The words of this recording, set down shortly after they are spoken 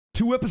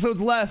2 episodes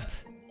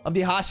left of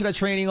the Hashira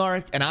training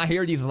arc, and I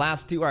hear these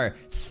last 2 are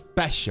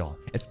special.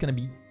 It's gonna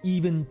be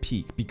even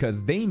peak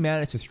because they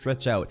managed to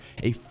stretch out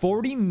a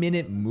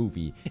 40-minute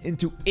movie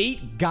into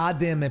 8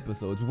 goddamn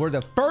episodes, where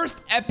the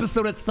first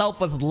episode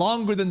itself was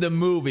longer than the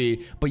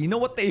movie. But you know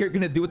what they are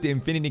gonna do with the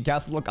Infinity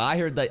Castle? Look,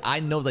 I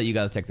know that you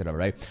guys checked it out,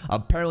 right?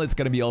 Apparently it's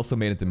gonna be also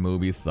made into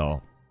movies,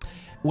 so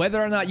whether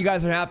or not you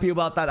guys are happy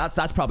about that,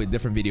 that's probably a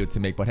different video to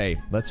make. But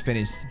hey, let's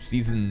finish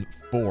season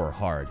 4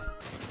 hard.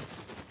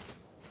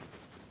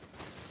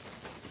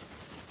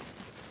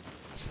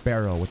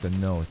 Sparrow with the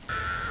note.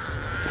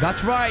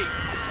 That's right.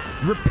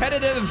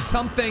 Repetitive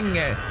something.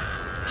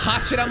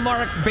 Hashira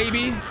mark,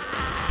 baby.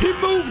 He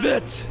moved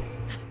it.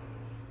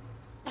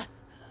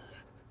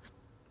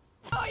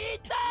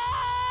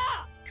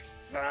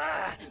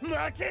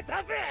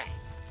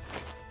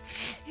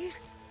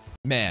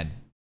 Man,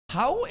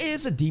 how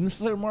is a Demon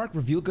Slayer mark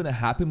reveal gonna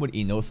happen with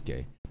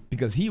Inosuke?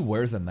 Because he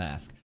wears a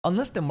mask.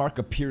 Unless the mark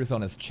appears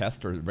on his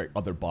chest or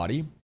other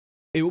body.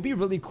 It would be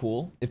really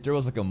cool if there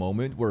was like a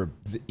moment where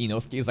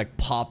Inosuke is like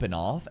popping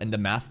off and the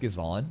mask is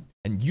on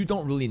and you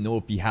don't really know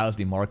if he has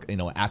the mark, you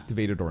know,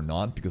 activated or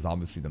not, because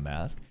obviously the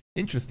mask.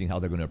 Interesting how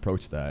they're going to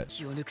approach that.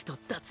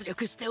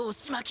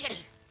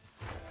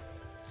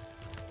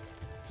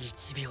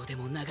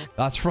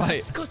 That's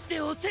right.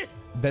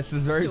 This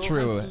is very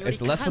true.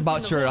 It's less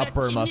about your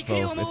upper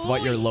muscles. It's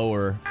what your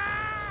lower.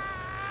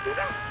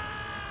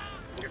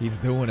 He's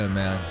doing it,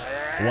 man.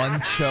 One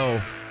cho.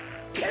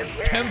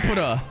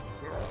 Tempura.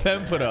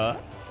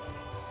 Tempura.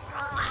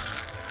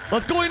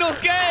 Let's go,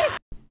 Inosuke!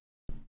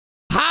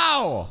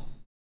 How?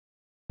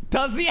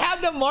 Does he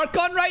have the mark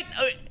on right?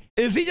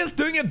 Is he just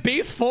doing it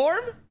base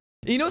form?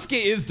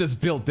 Inosuke is just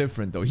built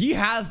different though. He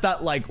has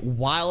that like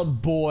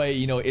wild boy,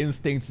 you know,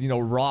 instincts, you know,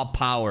 raw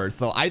power.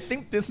 So I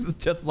think this is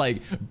just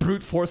like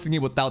brute forcing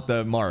it without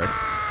the mark.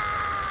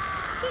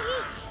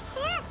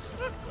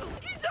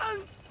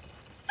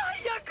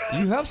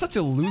 You have such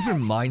a loser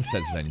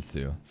mindset,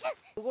 Zenitsu.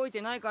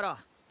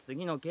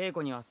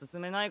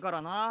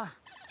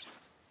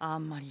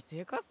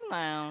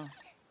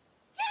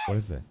 What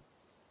is it?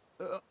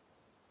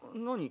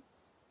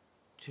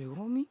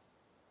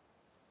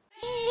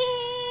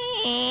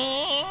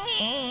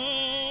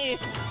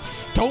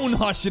 Stone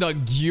Hashira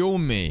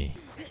Gyome.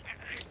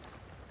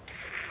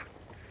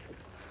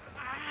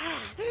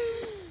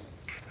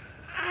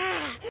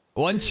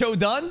 One show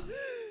done?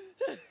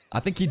 I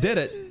think he did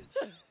it.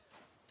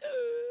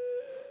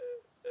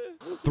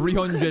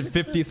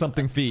 350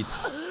 something feet.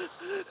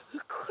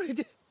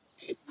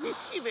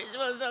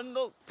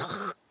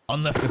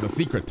 Unless there's a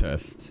secret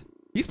test.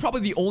 He's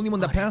probably the only one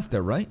that passed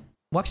there, right?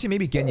 Well, actually,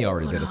 maybe Genya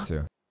already did it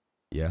too.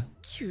 Yeah.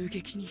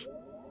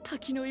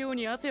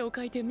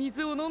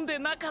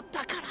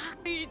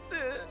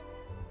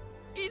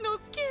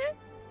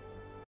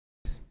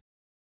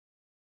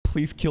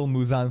 Please kill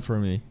Muzan for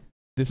me.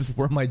 This is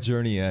where my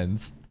journey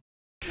ends.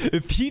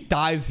 If he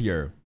dies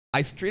here,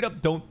 I straight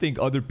up don't think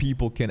other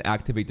people can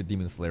activate the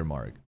Demon Slayer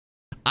mark.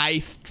 I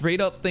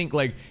straight up think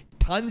like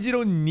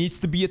Tanjiro needs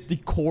to be at the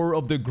core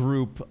of the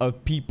group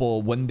of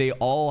people when they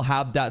all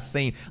have that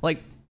same,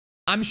 like,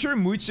 I'm sure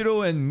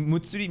Muichiro and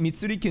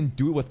Mitsuri can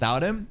do it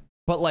without him,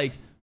 but like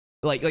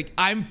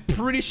I'm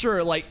pretty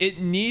sure like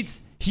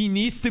he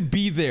needs to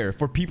be there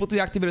for people to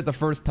activate it the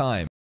first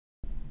time.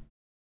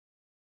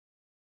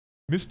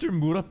 Mr.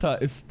 Murata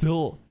is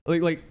still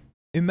like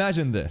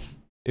imagine this.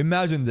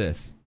 Imagine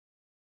this.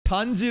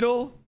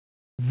 Tanjiro,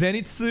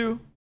 Zenitsu,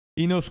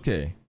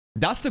 Inosuke.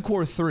 That's the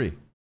core 3.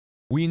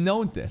 We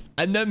know this.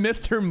 And then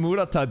Mr.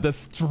 Murata, the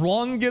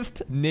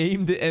strongest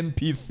named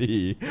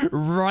NPC,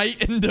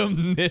 right in the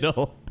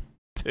middle.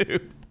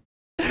 Dude.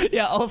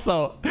 Yeah,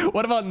 also,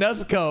 what about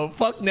Nezuko?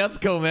 Fuck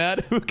Nezuko, man.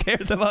 Who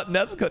cares about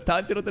Nezuko?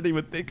 Tanjiro didn't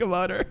even think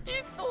about her.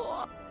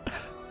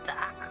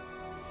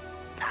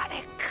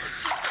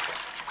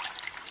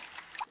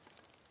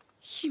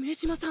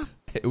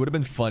 It would have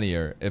been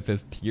funnier if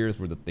his tears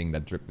were the thing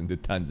that dripped into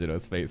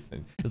Tanjiro's face.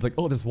 And it's like,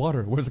 oh, there's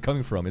water. Where's it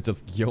coming from? It's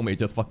just Gyome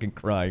just fucking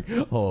crying.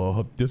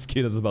 Oh, this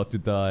kid is about to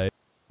die.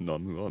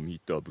 Can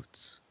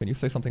you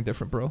say something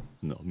different, bro?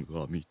 No,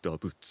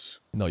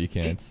 you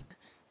can't.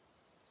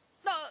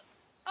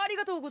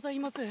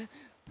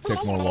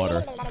 Take more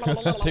water.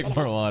 Take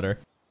more water.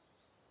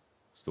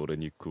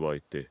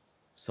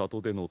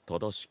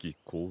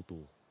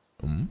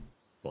 Hmm?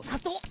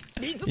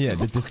 Yeah,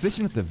 the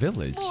decision of the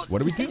village. What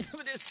do we do?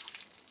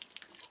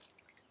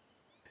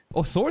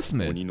 Oh,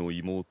 swordsmith.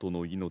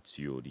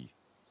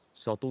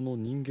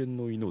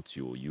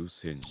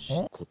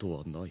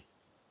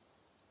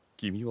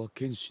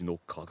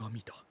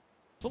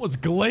 Someone's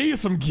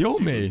glazed from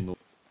Gyome.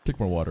 Take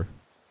more water.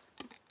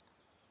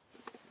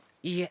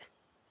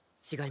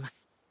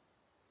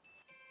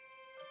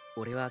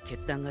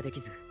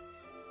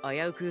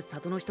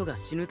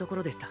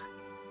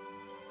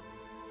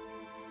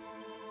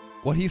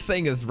 What he's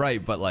saying is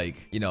right, but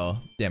like, you know,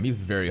 damn, he's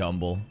very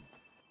humble.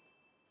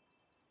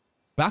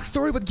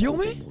 Backstory with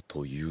Gyome?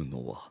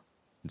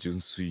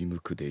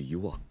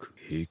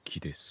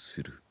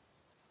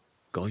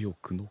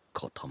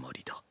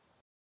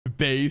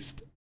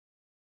 based.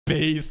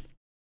 Based.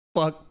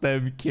 Fuck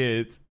them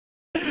kids.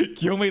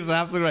 Kyome's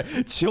absolutely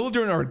right.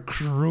 Children are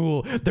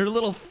cruel. They're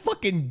little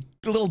fucking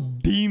little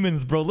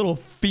demons, bro. Little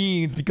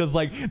fiends, because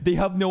like they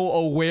have no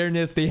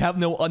awareness. They have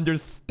no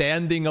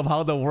understanding of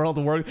how the world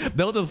works.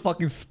 They'll just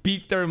fucking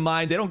speak their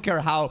mind. They don't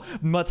care how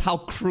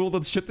cruel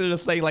the shit they're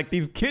just saying. Like,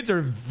 these kids are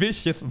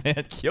vicious,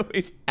 man.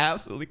 Kyome's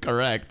absolutely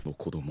correct.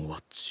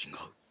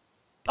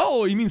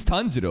 Oh, he means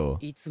Tanjiro.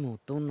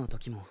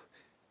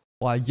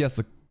 Well, I guess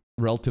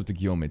relative to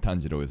Kiyome,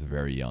 Tanjiro is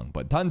very young.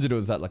 But Tanjiro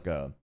is at like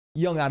a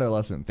young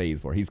adolescent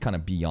phase where he's kind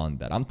of beyond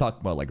that. I'm talking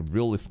about like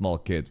really small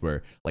kids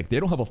where like they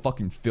don't have a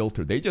fucking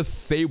filter. They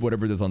just say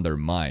whatever is on their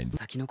minds.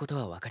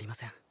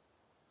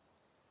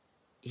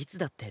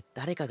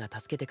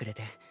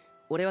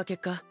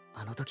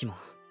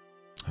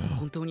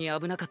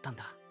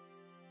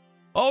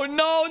 Oh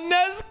no,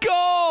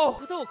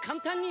 Nezuko!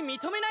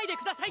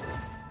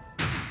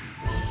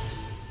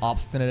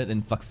 Obstinate,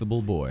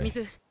 inflexible boy.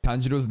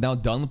 Tanjiro is now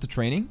done with the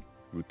training.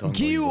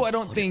 Giyu, I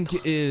don't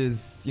think,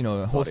 is, you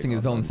know, hosting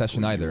his own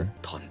session either.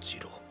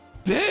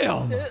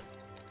 Damn! Dude,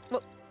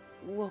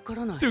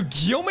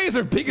 Kiyome is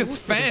her biggest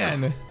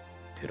fan!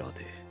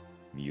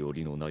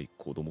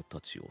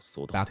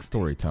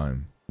 Backstory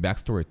time.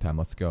 Backstory time,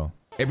 let's go.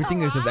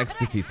 Everything is just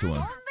ecstasy to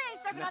him.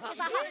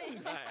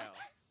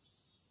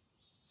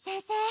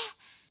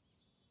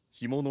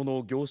 Alright,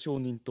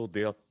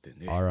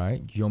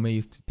 Kiyome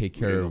used to take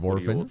care of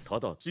orphans. I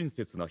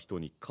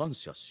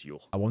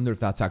wonder if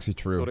that's actually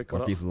true, or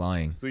if he's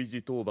lying.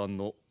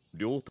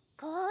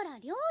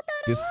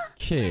 This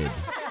kid.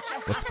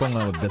 What's going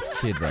on with this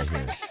kid right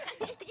here?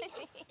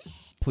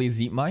 Please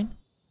eat mine?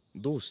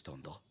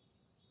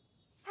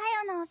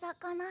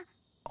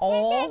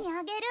 Oh.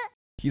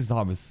 He's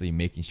obviously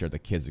making sure the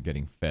kids are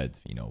getting fed,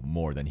 you know,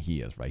 more than he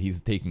is, right?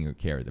 He's taking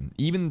care of them.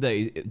 Even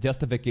the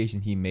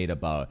justification he made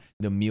about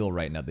the meal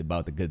right now,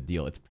 about the good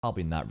deal, it's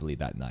probably not really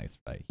that nice,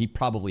 right? He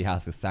probably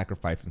has to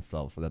sacrifice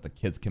himself so that the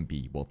kids can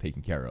be well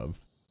taken care of.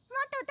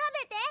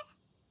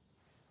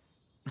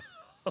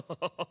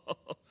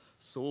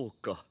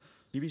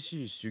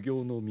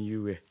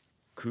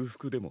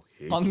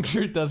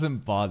 Hunger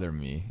doesn't bother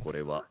me.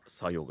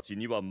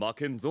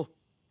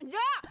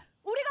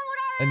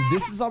 And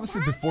this is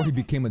obviously before he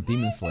became a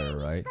demon slayer,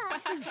 right?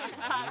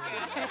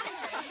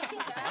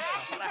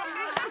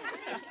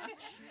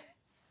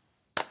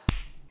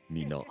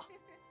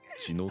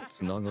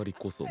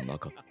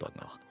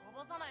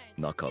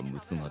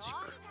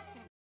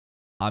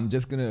 I'm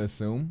just gonna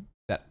assume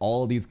that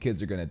all these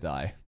kids are gonna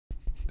die.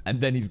 And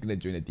then he's gonna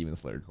join a demon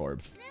slayer corps.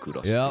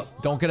 Yeah,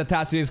 don't get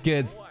attached to these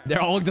kids.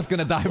 They're all just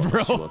gonna die,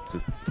 bro.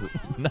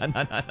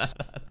 Nah.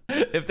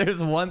 If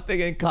there's one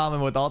thing in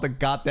common with all the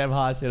goddamn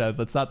Hashiras,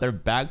 it's that their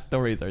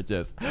backstories are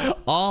just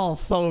all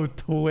so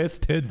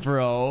twisted,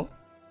 bro.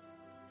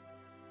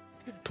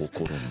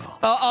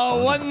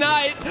 Uh-oh, one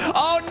night!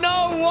 Oh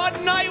no,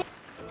 one night!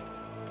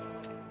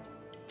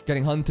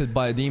 Getting hunted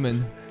by a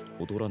demon.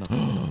 He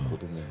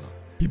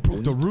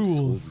broke the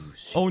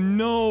rules. Oh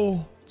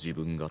no!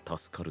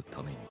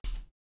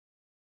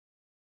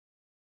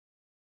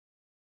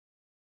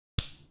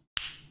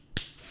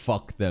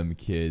 Fuck them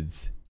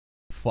kids.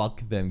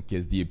 Fuck them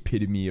kids. The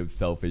epitome of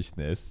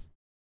selfishness.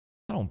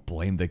 I don't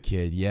blame the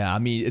kid. Yeah, I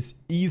mean, it's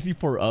easy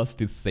for us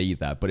to say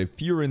that, but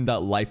if you're in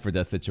that life or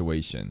that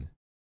situation,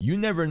 you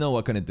never know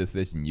what kind of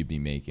decision you'd be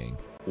making.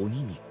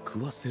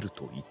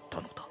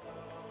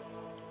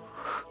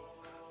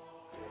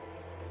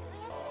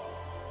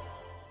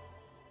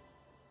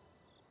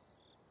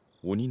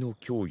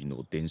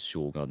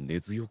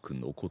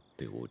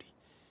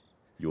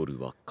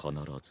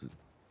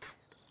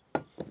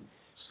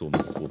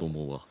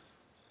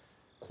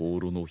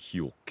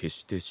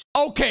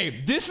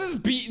 Okay, this is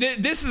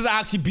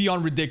actually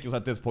beyond ridiculous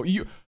at this point.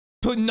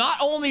 So not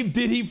only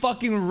did he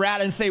fucking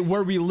rat and say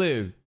where we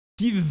live,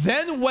 he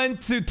then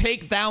went to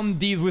take down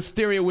these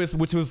Wisteria Wisps,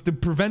 which was to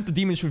prevent the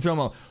demons from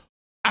filming.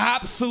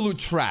 Absolute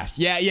trash.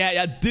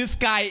 Yeah. This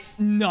guy,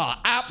 nah,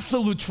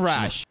 absolute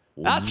trash.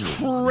 That's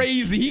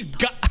crazy. He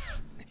got...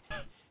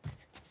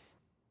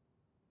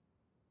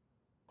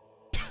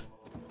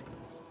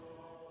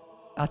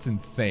 That's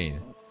insane.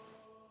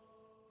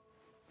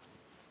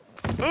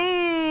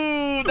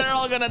 Ooh, they're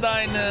all gonna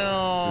die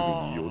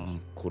now.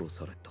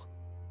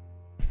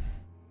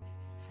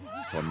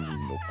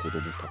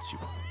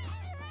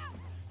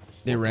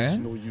 They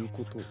ran?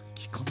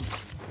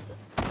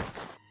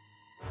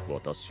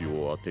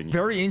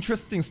 Very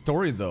interesting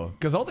story though,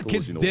 because all the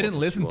kids didn't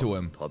listen to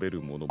him.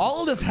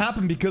 All of this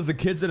happened because the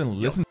kids didn't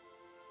listen.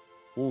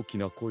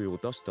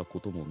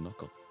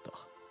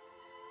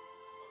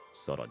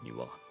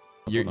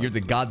 You're the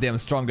goddamn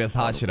strongest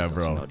Hashira,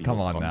 bro. Come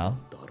on now.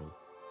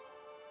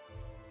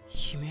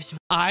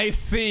 I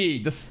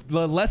see.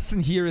 The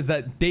lesson here is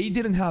that they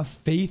didn't have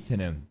faith in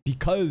him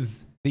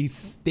because they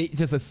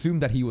just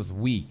assumed that he was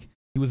weak.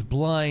 He was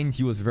blind.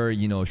 He was very,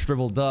 you know,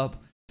 shriveled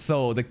up.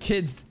 So the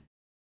kids,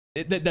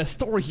 the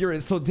story here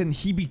is, so then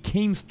he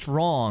became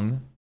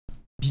strong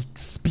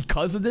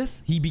because of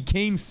this, he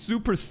became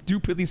super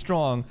stupidly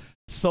strong.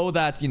 So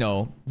that, you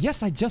know,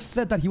 yes, I just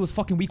said that he was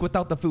fucking weak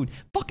without the food.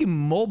 Fucking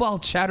mobile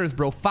chatters,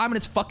 bro. 5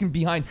 minutes fucking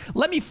behind.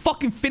 Let me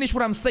fucking finish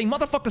what I'm saying.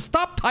 Motherfucker,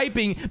 stop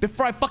typing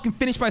before I fucking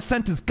finish my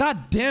sentence.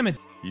 God damn it.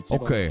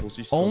 Okay,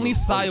 only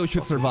Sayo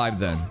should survive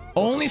then.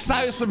 Only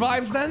Sayo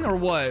survives then, or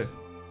what?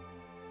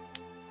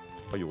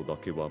 Did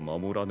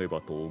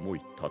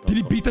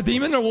he beat the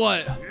demon, or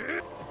what?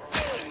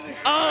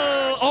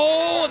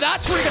 Oh,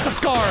 that's where he got the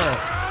scar.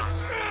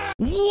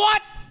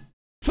 What?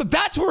 So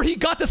that's where he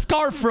got the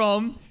scar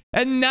from.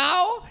 And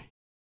now,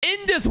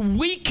 in this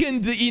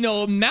weakened, you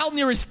know,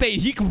 malnourished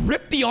state, he can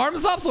rip the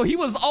arms off, so he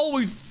was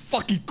always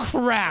fucking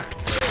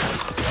cracked.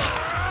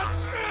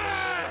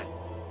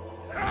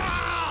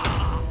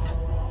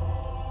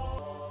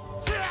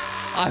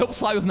 I hope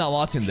Sayo's not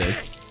watching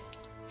this.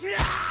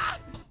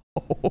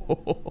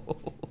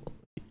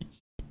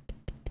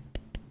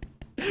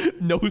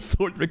 No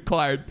sword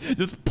required.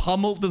 Just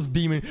pummeled this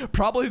demon.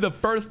 Probably the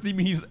first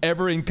demon he's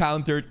ever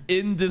encountered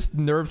in this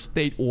nerve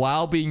state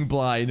while being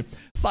blind.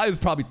 Sayo's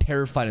probably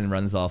terrified and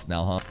runs off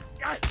now, huh?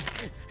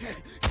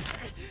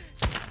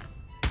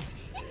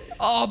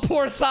 Oh,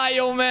 poor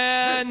Sayo,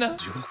 man!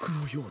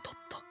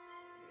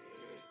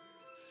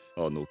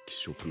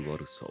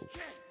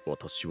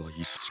 私は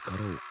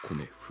力を込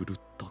め振るっ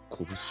た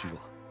拳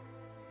は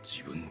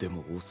自分で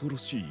も恐ろ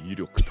しい威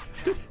力だっ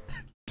た。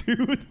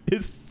 Dude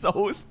is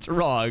so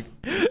strong.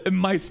 And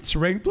my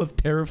strength was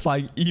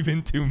terrifying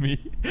even to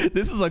me.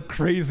 This is a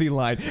crazy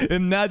line.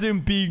 Imagine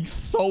being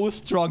so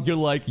strong. You're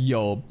like,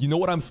 yo, you know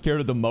what I'm scared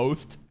of the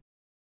most?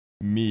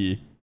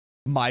 Me.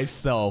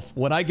 Myself.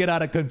 When I get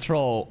out of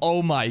control,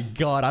 oh my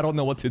god, I don't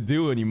know what to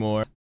do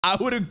anymore. I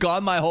would have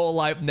gone my whole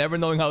life never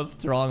knowing how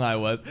strong I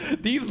was.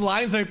 These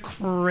lines are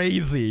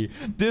crazy.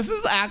 This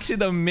is actually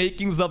the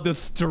makings of the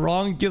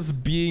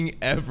strongest being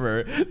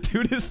ever.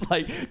 Dude is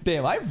like,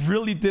 damn, I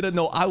really didn't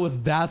know I was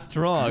that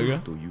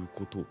strong.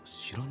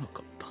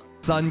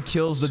 Sun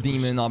kills the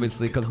demon,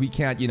 obviously, because we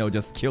can't, you know,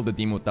 just kill the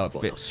demon without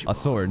a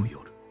sword. And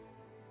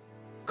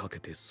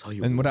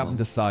what happened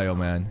to Sayo,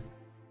 man?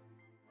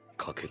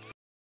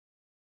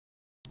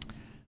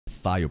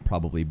 Sayo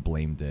probably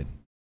blamed it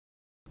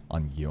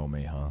on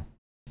Gyome, huh?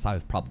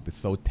 Sayo's probably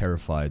so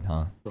terrified,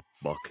 huh?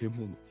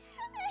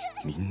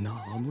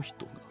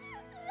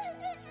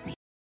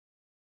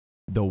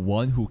 The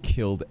one who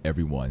killed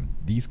everyone.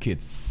 These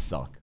kids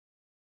suck.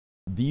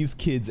 These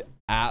kids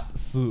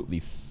absolutely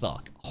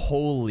suck.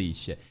 Holy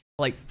shit.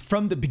 Like,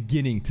 from the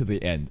beginning to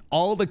the end.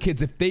 All the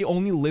kids, if they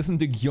only listened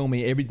to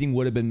Gyome, everything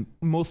would have been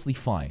mostly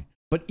fine.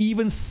 But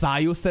even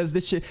Sayo says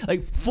this shit.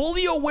 Like,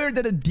 fully aware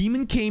that a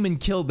demon came and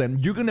killed them.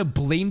 You're gonna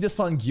blame this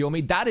on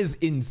Gyome? That is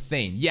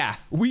insane. Yeah,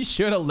 we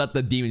should have let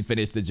the demon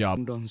finish the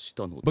job.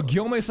 But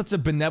Gyome is such a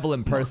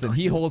benevolent person.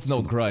 He holds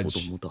no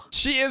grudge.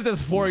 She is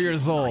just 4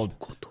 years old.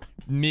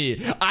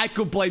 Me. I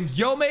could blame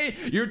Gyome.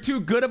 You're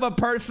too good of a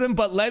person,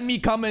 but let me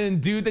come in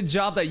and do the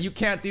job that you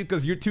can't do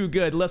because you're too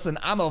good. Listen,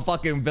 I'm a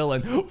fucking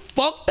villain.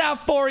 Fuck that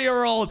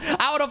 4-year-old.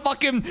 I would have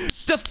fucking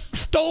just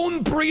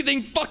stone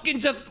breathing fucking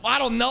just, I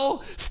don't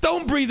know.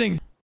 Stone breathing.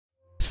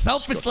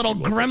 Selfish little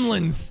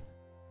gremlins.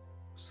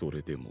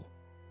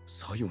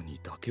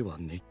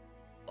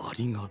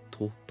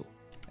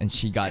 And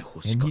she got,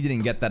 and he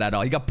didn't get that at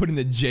all. He got put in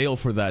the jail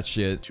for that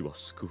shit.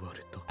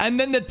 And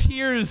then the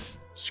tears.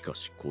 しか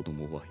し子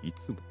供はい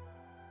つも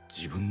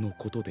自分の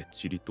ことで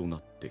塵とな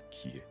って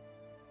消え、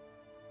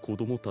子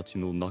供たち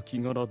の亡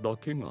骸だ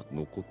けが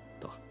残っ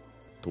た。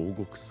投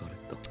獄され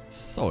た。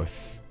So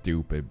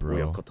stupid, bro.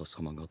 親方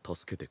様が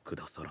助けてく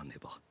ださらね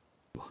ば、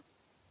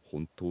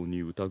本当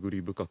に疑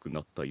り深く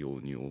なったよ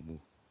うに思う。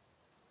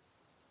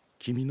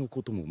君の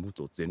ことももっ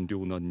と善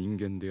良な人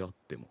間であっ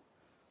ても、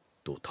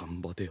土壇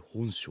場で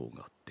本性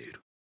が出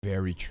る。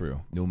Very true.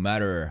 No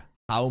matter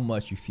how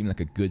much you seem like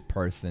a good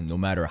person, no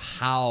matter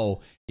how,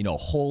 you know,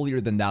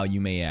 holier than thou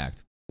you may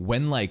act,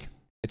 when like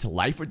it's a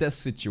life or death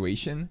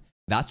situation,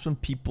 that's when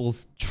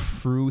people's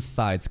true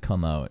sides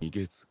come out. And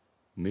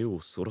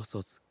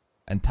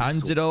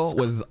Tanjiro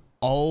was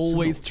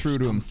always true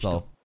to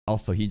himself.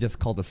 Also, he just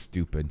called us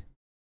stupid.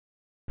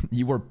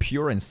 You were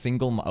pure and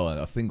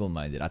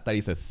single-minded. I thought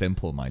he said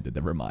simple-minded.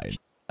 Never mind.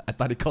 I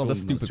thought he called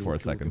us stupid for a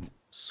second.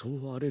 I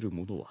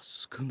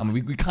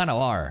mean, we kind of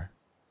are.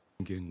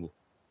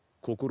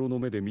 心の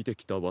目で見て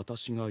きた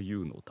私が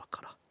言うのだ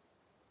から。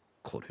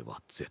これ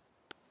は絶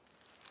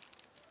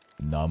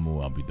対。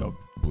Namu Abida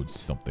Bud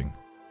something.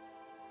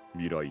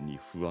 未来に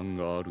不安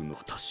があるの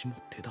私も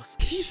手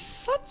助け。 He's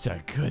such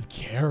a good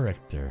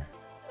character.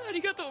 あ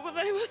りがとうご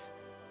ざいます。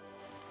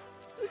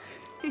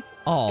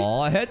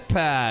Aw, head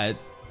pat.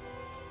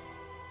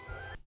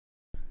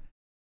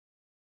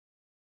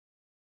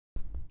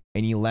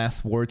 Any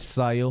last words,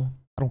 Sayo?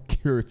 I don't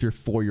care if you're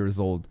 4 years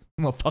old.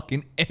 I'm gonna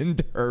fucking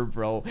end her,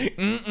 bro.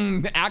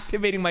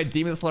 Activating my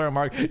Demon Slayer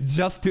mark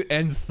just to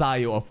end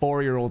Sayo, a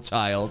 4-year-old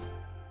child.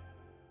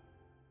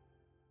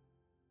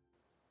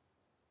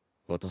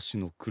 Okay.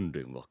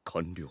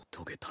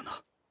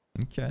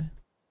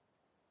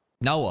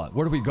 Now what?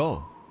 Where do we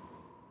go?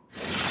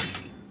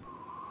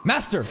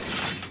 Master!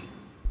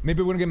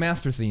 Maybe we're gonna get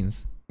master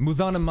scenes.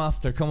 Muzan and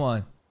master, come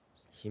on.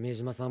 姫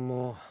島さん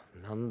も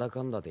なんだ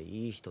かんだで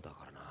いい人だ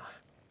からな。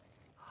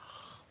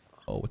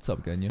Oh, what's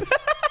up, Genya?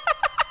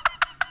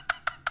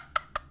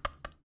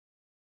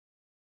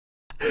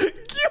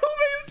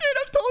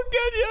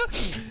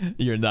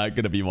 You're not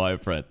gonna be my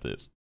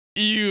apprentice.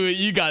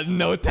 You got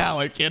no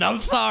talent, kid. I'm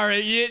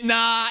sorry. You're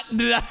not.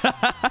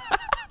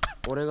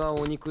 俺が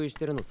お憎いし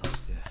てるのさ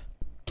して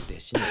弟子に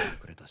して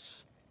くれた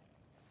し。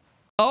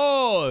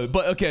Oh,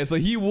 but okay, so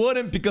he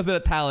wouldn't because of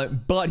the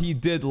talent, but he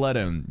did let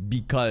him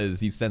because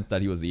he sensed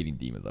that he was eating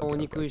demons. Okay, お okay,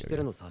 憎い okay, して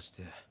る okay. のさし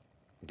て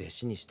弟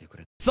子にしてく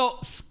れた。 So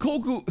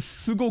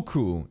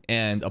Sugoku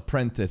and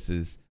apprentice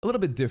is a little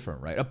bit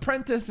different, right?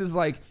 Apprentice is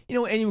like, you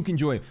know, anyone can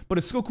join, but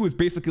a Sugoku is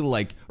basically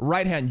like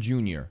right-hand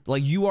junior.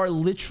 Like you are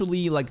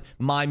literally like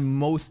my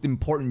most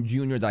important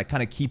junior that I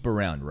kind of keep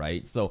around,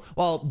 right? So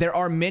while there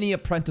are many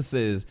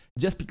apprentices,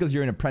 just because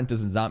you're an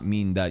apprentice does not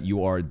mean that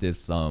you are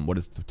this, what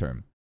is the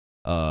term?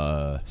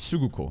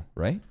 Sugoku,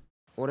 right?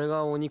 俺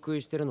がお憎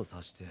いしてるの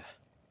さして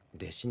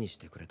弟子にし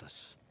てくれた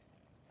し。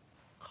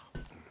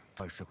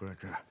愛してくれ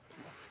て。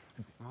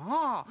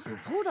ああ、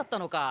そうだった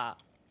のか。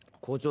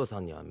校長さ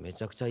んにはめ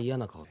ちゃくちゃ嫌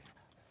な顔。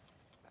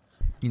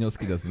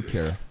Inosuke doesn't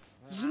care.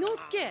 伊之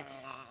助、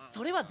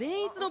それは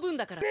善逸の分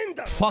だから。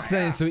 Fuck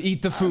Zenitsu,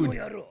 eat the food.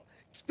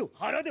 きっと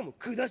腹でも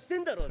下して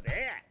んだろうぜ。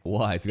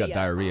 Why? He's got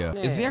diarrhea.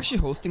 Is he actually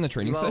hosting a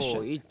training 岩を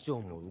session? 一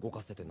丁も動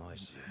かせてない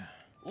し。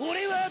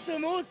俺はあと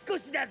もう少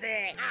しだ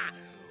ぜ。あ、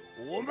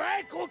お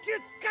前呼吸使えね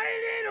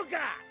えのか。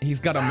 He's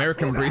got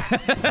American breed.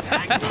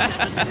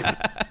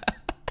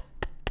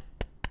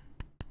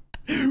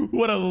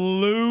 What a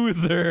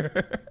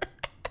loser.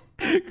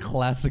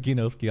 Classic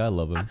Inosuke, I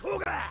love him.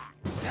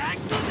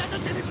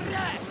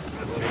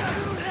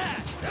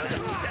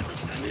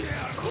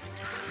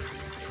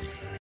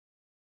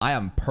 I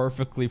am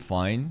perfectly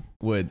fine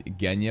with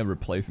Genya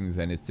replacing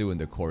Zenitsu in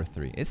the core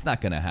 3. It's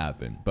not gonna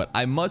happen, but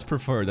I much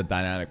prefer the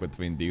dynamic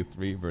between these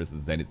three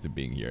versus Zenitsu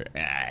being here.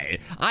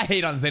 I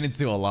hate on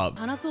Zenitsu a lot.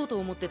 話そうと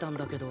思ってたん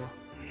だけど、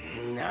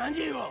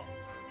何よ。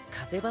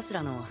風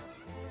柱の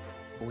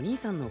お兄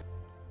さんの。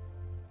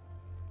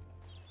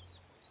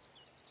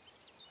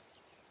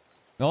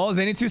 Oh,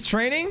 Zenitsu's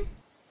training?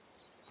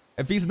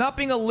 If he's not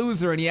being a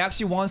loser and he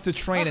actually wants to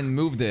train and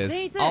move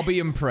this, I'll be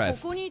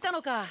impressed. ここにいた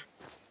のか。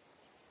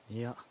い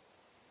や、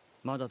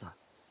まだだ。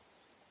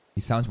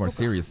 He sounds more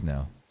serious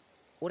now.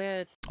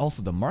 俺、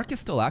 Also, the mark is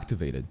still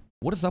activated.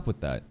 What is up with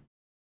that?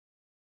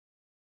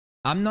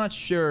 I'm not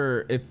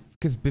sure if,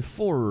 because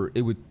before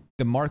it would,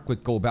 the mark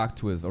would go back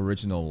to his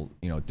original,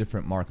 you know,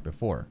 different mark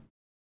before.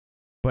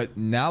 But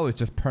now it's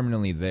just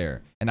permanently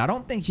there. And I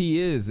don't think he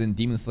is in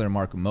Demon Slayer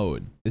mark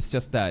mode. It's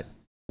just that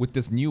with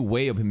this new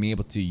way of him being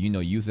able to, you know,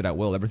 use it at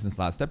will ever since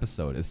last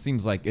episode, it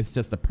seems like it's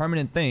just a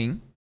permanent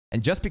thing.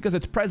 And just because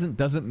it's present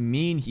doesn't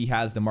mean he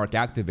has the mark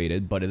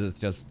activated, but it is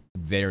just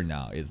there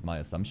now, is my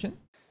assumption.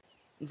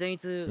 善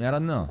逸、 Yeah, I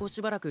don't know. ここ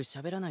しばらく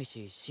喋らない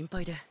し心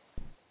配で。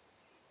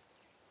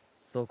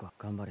そうか、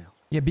頑張れよ。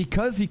 Yeah,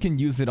 because he can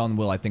use it on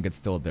will, I think it's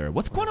still there.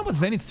 What's going on with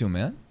Zenitsu,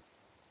 man?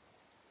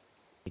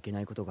 いけ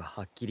ないことが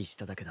はっきりし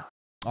ただけだ。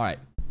 Alright.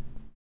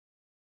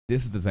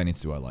 This is the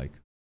Zenitsu I like.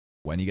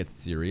 When he gets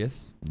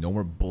serious, no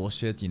more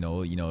bullshit, you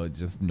know,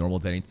 just normal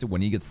Zenitsu.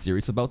 When he gets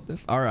serious about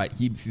this, alright,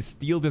 he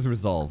steeled his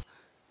resolve.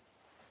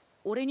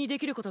 俺にで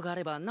きることがあ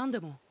れば何で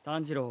も。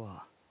炭治郎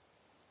は。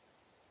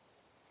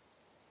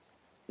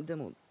で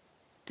も、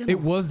 It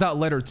was that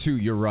letter too,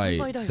 you're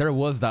right. There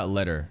was that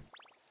letter.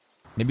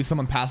 Maybe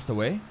someone passed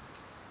away?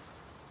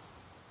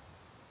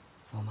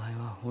 お前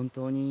は本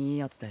当にいい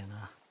やつだよ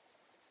な。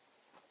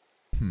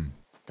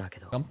 だけ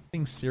ど、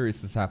 Something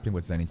serious is happening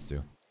with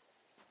Zenitsu.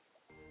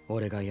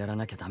 俺がやら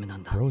なきゃダメな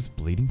んだ。 Bro's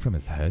bleeding from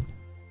his head?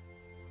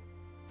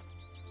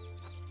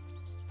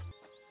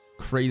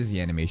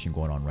 Crazy animation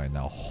going on right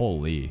now.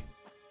 Holy.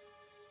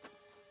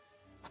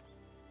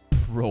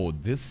 Bro,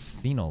 this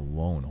scene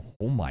alone.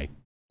 Oh my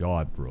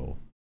god, bro.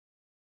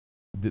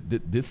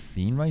 This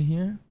scene right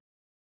here?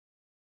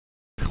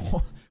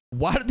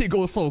 Why did they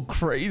go so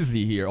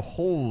crazy here?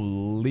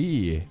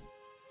 Holy.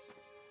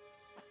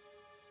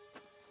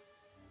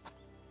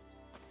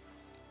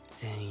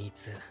 善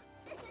逸、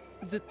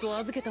ずっと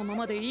預けたま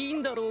までいい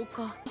んだろう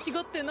か。違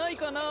ってない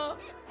かな。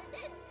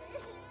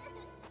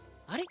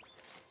あれ、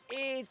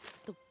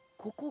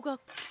ここが。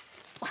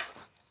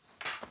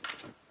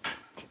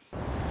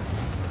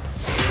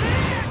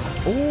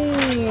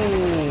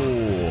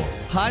Oh,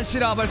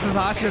 Hashira versus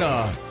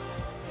Hashira.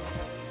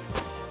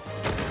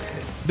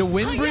 The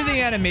wind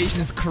breathing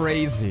animation is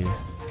crazy.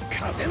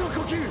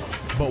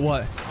 But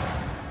what?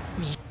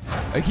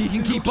 Like he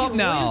can keep up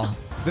now.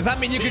 Does that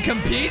mean you can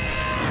compete?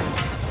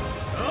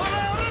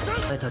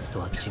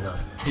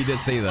 He did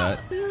say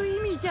that.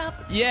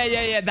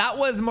 Yeah. That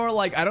was more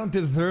like, I don't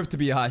deserve to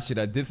be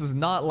Hashira. This is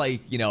not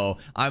like, you know,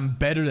 I'm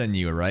better than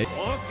you, right?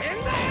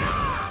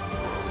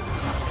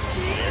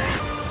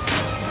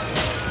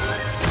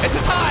 It's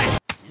a tie!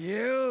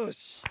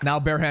 Now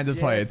barehanded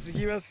じゃあ fights.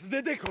 次は素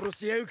手で殺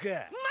し合うか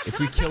If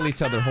we kill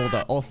each other, hold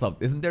on. Also,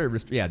 isn't there a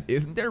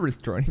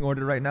restraining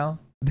order right now?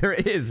 There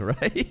is,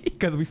 right?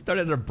 Because we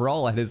started a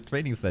brawl at his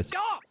training session.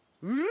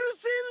 うる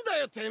せえんだ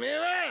よてめえ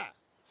は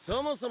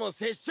そもそも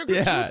接触禁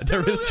Yeah, 止 the だ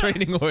ろうが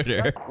restraining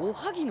order. お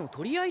はぎの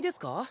取り合いです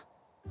か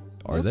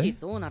Are もし they?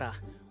 そうなら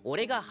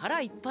俺が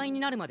腹いっぱいに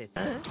なるまで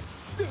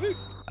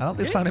I don't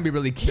think Sanemi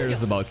really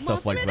cares about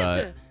stuff like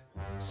that.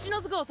 品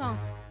津川さん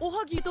お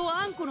はぎと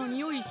あんこの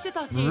匂いして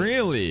たし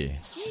Really?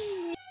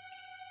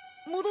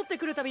 戻って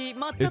くるたび全く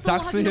It's おは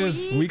ぎ actually の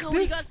his いい香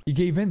りが weakness? He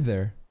gave in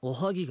there. お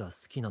はぎが好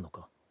きなの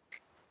か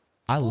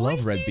I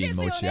love red bean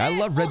mochi. I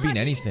love red bean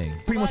anything.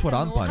 Pretty much what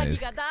おは Anpan ぎ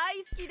is. が大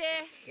好きで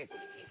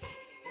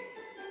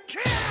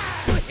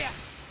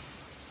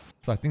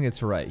So I think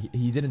it's right.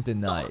 He didn't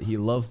deny it. He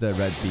loves the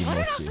red bean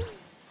mochi.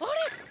 あれ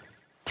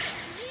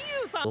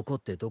義勇さん怒っ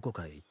てどこ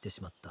かへ行って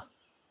しまった。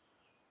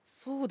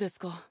そうです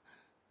か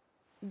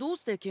どう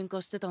して喧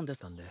嘩してたんで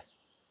すかなんで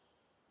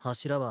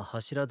柱は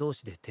柱同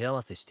士で手合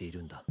わせしてい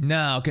るんだ。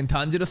 Now, can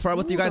Tanjiro spar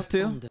with you guys そ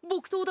うだ too? ったんで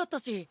木刀だった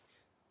し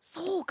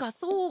そうか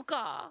そう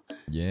か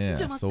Yeah,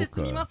 邪魔して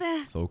すみま Soka. せ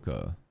ん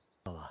Soka.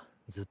 は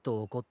ずっ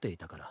と怒ってい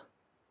たから。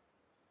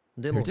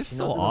でも You're just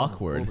品 so 津川の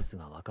awkward. 好物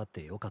が分かっ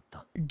てよかっ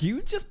た。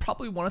 Gyu just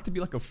probably wanted to be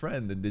like a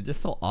friend, and they're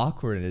just so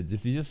awkward, and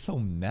he's just so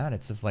mad.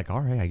 It's just like,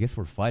 all right, I guess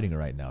we're fighting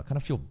right now. I kind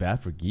of feel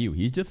bad for Gyu.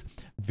 He's just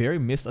very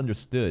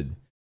misunderstood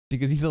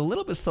because he's a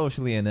little bit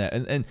socially inept,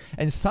 and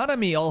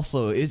Sanami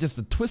also is just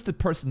a twisted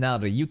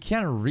personality. You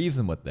can't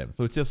reason with them,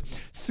 so it's just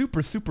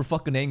super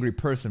fucking angry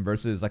person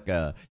versus like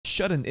a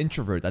shut-in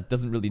introvert that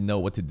doesn't really know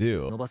what to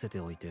伸 do. ばせて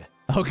おいて。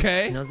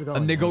 Okay, 品津川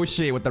に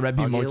negotiate with the red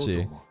bean あげようと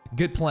mochi. 思う。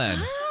 Good plan.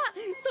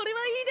 それ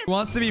はいいです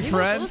Wants to be ではそ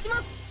う friends? しま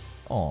す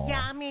Oh,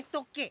 やめ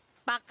とけ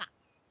バカ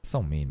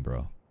so mean,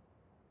 bro.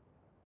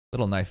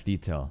 Little nice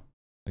detail.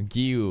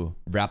 Gyu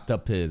wrapped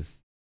up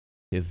his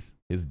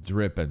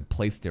drip and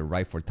placed it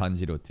right for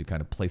Tanjiro to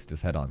kind of place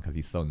his head on because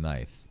he's so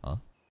nice, huh?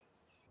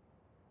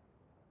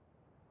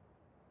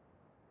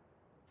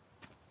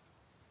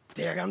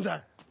 手やがん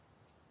だ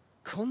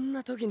こん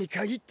な時に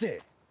限っ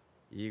て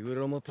イグ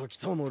ロも時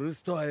ともル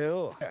ストは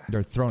よ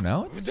They're thrown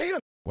out? 腕が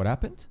What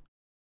happened?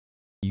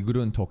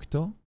 Iguro and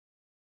Tokito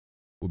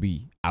will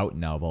be out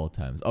now of all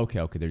times. Okay,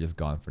 they're just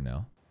gone for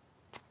now.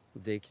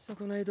 出来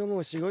損ないども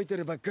をしごいて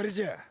るばっかり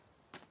じゃ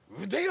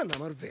腕がな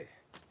まるぜ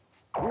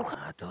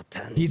あと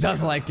単 He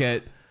does like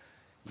it.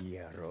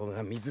 野郎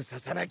が水さ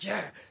さなき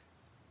ゃ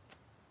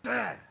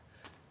だ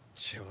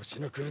調子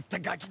の狂った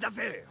ガキだ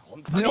ぜ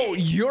本当に No,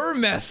 you're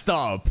messed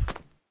up.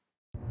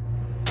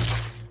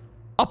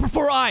 Upper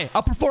 4eye,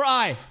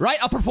 right?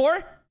 Upper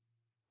 4?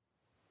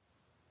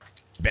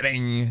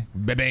 Bing,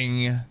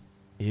 bing.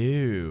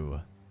 Ew.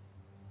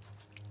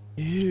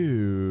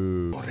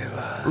 Read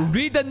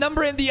the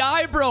number in the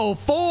eye, bro.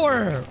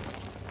 4.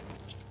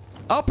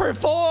 Upper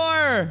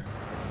 4.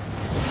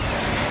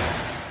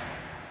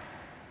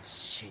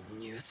 侵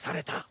入さ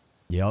れた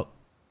Yup.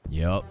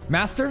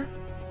 Master?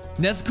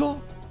 Nezuko?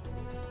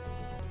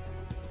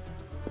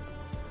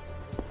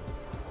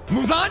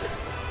 Muzan?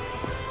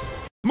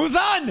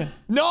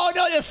 No,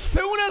 as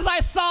soon as I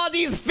saw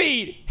these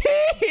feet.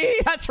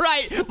 That's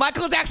right.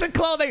 Michael Jackson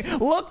clothing.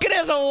 Look at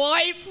his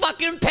white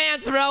fucking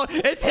pants, bro.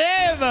 It's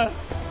him.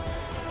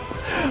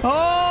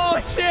 Oh,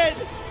 shit.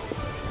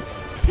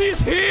 He's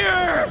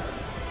here.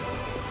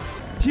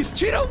 He's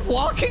straight up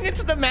walking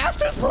into the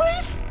master's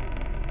place?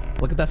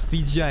 Look at that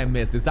CGI I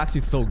missed. It's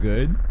actually so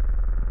good.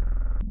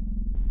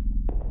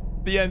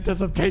 The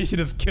anticipation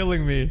is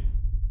killing me.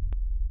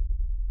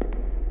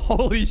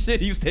 Holy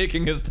shit, he's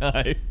taking his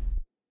time.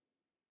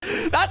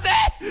 That's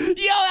it!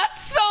 Yo,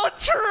 that's so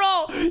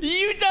true!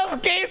 You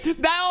just gave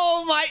that,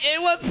 oh my,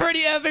 it was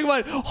pretty epic,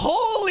 but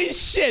holy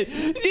shit!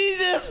 He's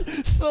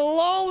just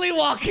slowly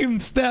walking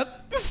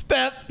step, and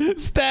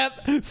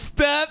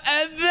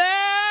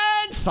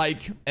then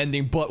psych,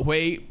 ending. But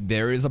wait,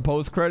 there is a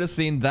post-credit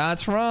scene.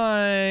 That's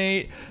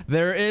right.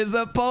 There is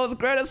a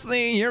post-credit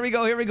scene. Here we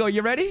go. You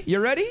ready?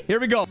 Here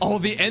we go. Oh,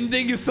 the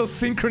ending is so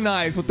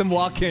synchronized with them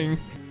walking.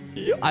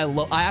 I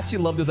actually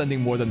love this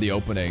ending more than the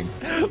opening.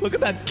 Look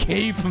at that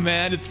cape,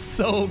 man. It's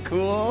so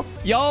cool.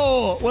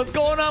 Yo, what's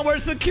going on?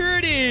 Where's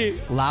security?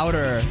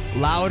 Louder.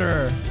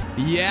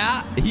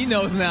 Yeah, he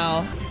knows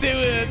now.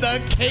 Dude, the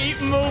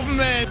cape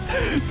movement.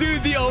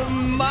 Dude, the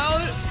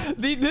amount...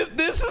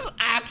 This is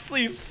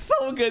actually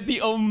so good. The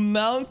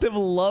amount of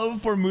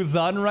love for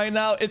Muzan right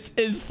now, it's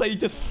insane.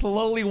 Just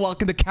slowly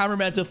walking. The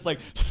cameraman just like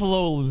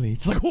slowly.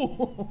 Just like,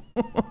 oh.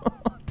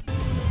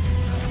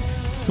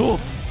 Oh.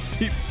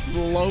 These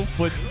slow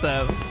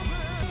footsteps.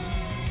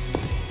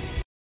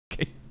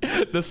 Okay.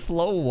 The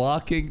slow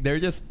walking, they're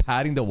just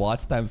padding the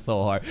watch time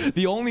so hard.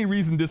 The only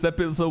reason this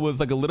episode was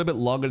like a little bit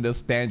longer than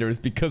standard is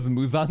because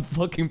Muzan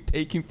fucking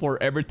taking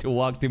forever to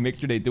walk to make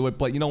sure they do it.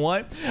 But you know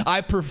what?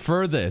 I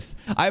prefer this.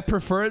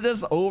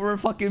 Over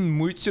fucking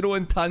Muichiro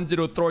and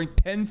Tanjiro throwing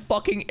 10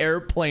 fucking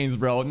airplanes,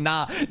 bro.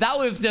 Nah, that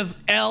was just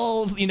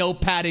L's,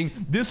 padding.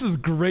 This is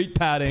great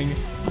padding.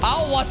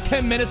 I'll watch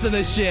 10 minutes of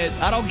this shit.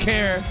 I don't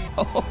care.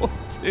 Oh,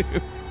 dude.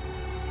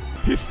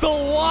 He's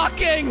still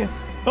walking!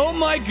 Oh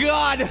my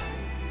god!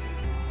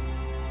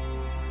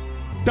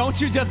 Don't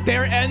you just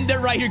dare end it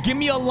right here. Give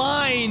me a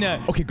line.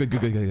 Okay,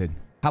 good.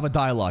 Have a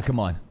dialogue. Come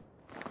on.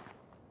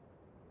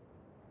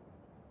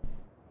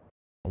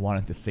 I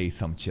wanted to say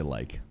some shit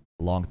like,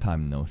 long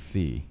time no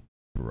see,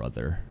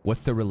 brother.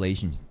 What's the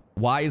relation?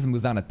 Why is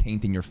Muzan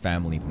tainting your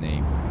family's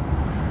name?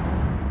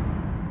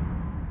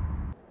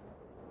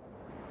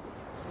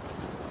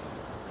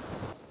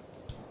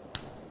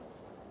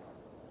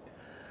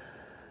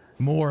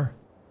 More.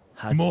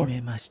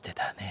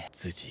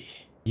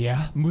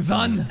 Yeah,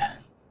 Muzan.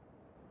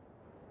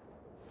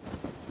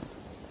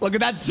 Look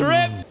at that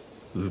drip.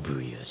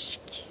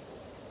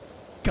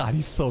 God,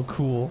 he's so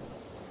cool.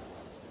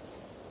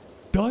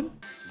 Done?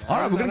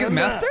 Alright, we're gonna get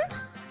master?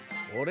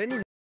 I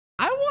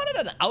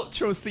wanted an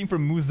outro scene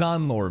from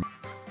Muzan lore.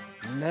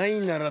 ない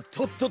なら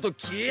とっとと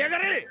消えやが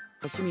れ。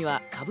趣味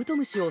はカブト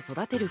ムシを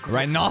育てること。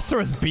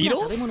 Rhinoceros 食べ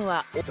beetles? 物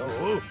は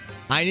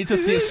I need to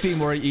see a scene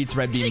where he eats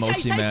red bean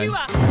mochi, man.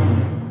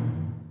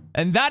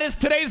 And that is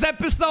today's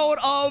episode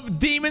of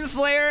Demon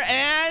Slayer.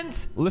 And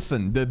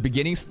listen, the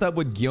beginning stuff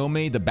with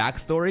Gyome, the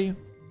backstory,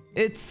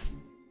 it's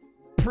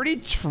pretty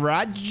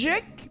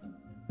tragic.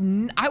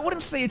 I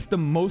wouldn't say it's the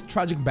most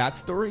tragic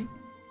backstory.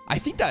 I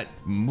think that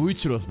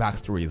Muichiro's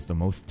backstory is the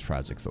most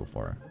tragic so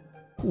far.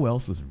 Who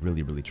else is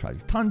really, really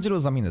tragic?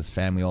 Tanjiro's, I mean, his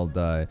family all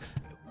died.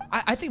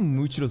 I think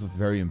Muichiro's was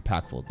very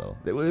impactful, though.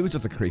 It was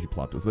just a crazy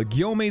plot twist. But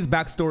Gyome's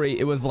backstory,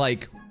 it was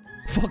like,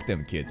 fuck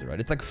them kids, right?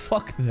 It's like,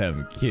 fuck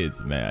them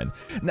kids, man.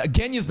 Now,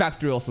 Genya's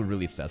backstory also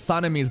really sad.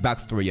 Saname's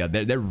backstory, yeah,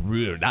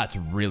 that's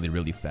really,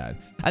 really sad.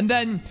 And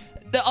then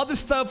the other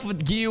stuff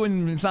with Gyu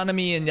and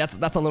Sanami, and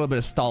that's a little bit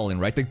of stalling,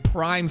 right? The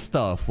prime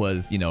stuff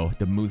was, you know,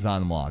 the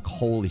Muzan walk.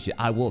 Holy shit.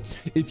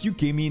 If you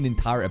gave me an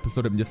entire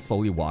episode of just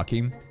slowly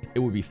walking, it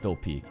would be still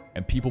peak.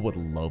 And people would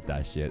love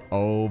that shit.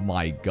 Oh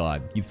my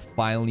god. He's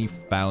finally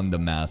found the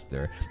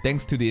master.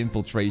 Thanks to the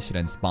infiltration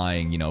and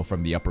spying, you know,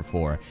 from the upper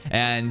four.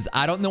 And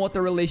I don't know what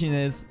the relation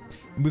is.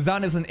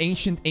 Muzan is an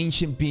ancient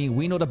being.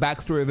 We know the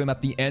backstory of him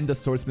at the end of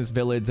Swordsmith's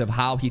Village, of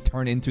how he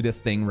turned into this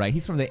thing, right?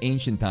 He's from the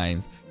ancient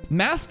times.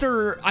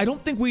 Master, I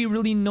don't think we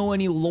really know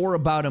any lore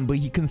about him, but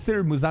he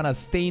considered Muzan a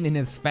stain in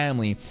his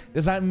family.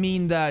 Does that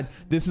mean that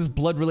this is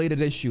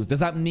blood-related issues? Does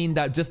that mean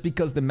that just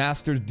because the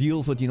Master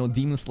deals with, you know,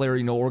 Demon Slayer,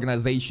 you know,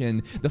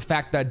 organization, the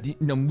fact that, you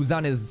know,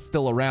 Muzan is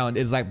still around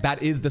is like,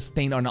 that is the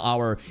stain on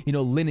our, you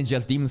know, lineage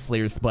as Demon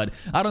Slayers? But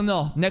I don't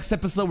know. Next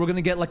episode, we're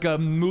gonna get like a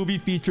movie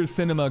feature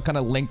cinema kind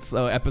of linked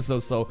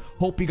episode. So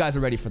hope you guys are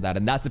ready for that.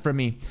 And that's it for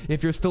me.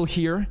 If you're still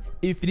here,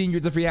 if you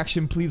enjoyed the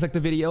reaction, please like the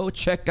video.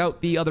 Check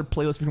out the other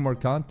playlist for more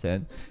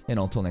content. And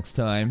until next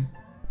time,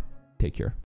 take care.